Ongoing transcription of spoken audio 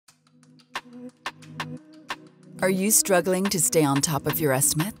Are you struggling to stay on top of your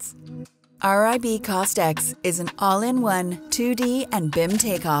estimates? RIB CostX is an all-in-one 2D and BIM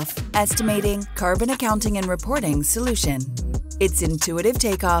takeoff, estimating, carbon accounting and reporting solution. Its intuitive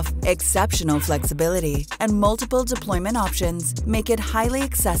takeoff, exceptional flexibility, and multiple deployment options make it highly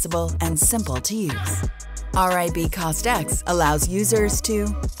accessible and simple to use. RIB CostX allows users to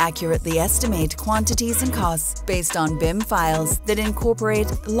accurately estimate quantities and costs based on BIM files that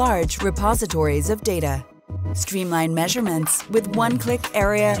incorporate large repositories of data, streamline measurements with one-click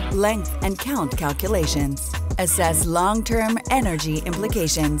area, length, and count calculations, assess long-term energy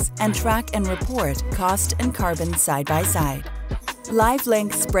implications, and track and report cost and carbon side by side. Live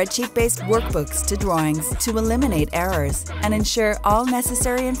link spreadsheet-based workbooks to drawings to eliminate errors and ensure all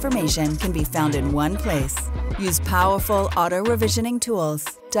necessary information can be found in one place. Use powerful auto-revisioning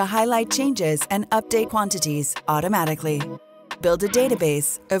tools to highlight changes and update quantities automatically. Build a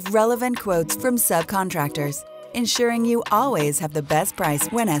database of relevant quotes from subcontractors, ensuring you always have the best price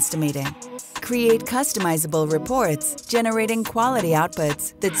when estimating. Create customizable reports, generating quality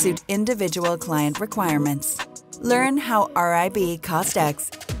outputs that suit individual client requirements. Learn how RIB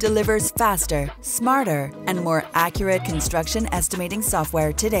CostX delivers faster, smarter, and more accurate construction estimating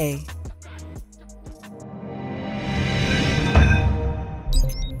software today.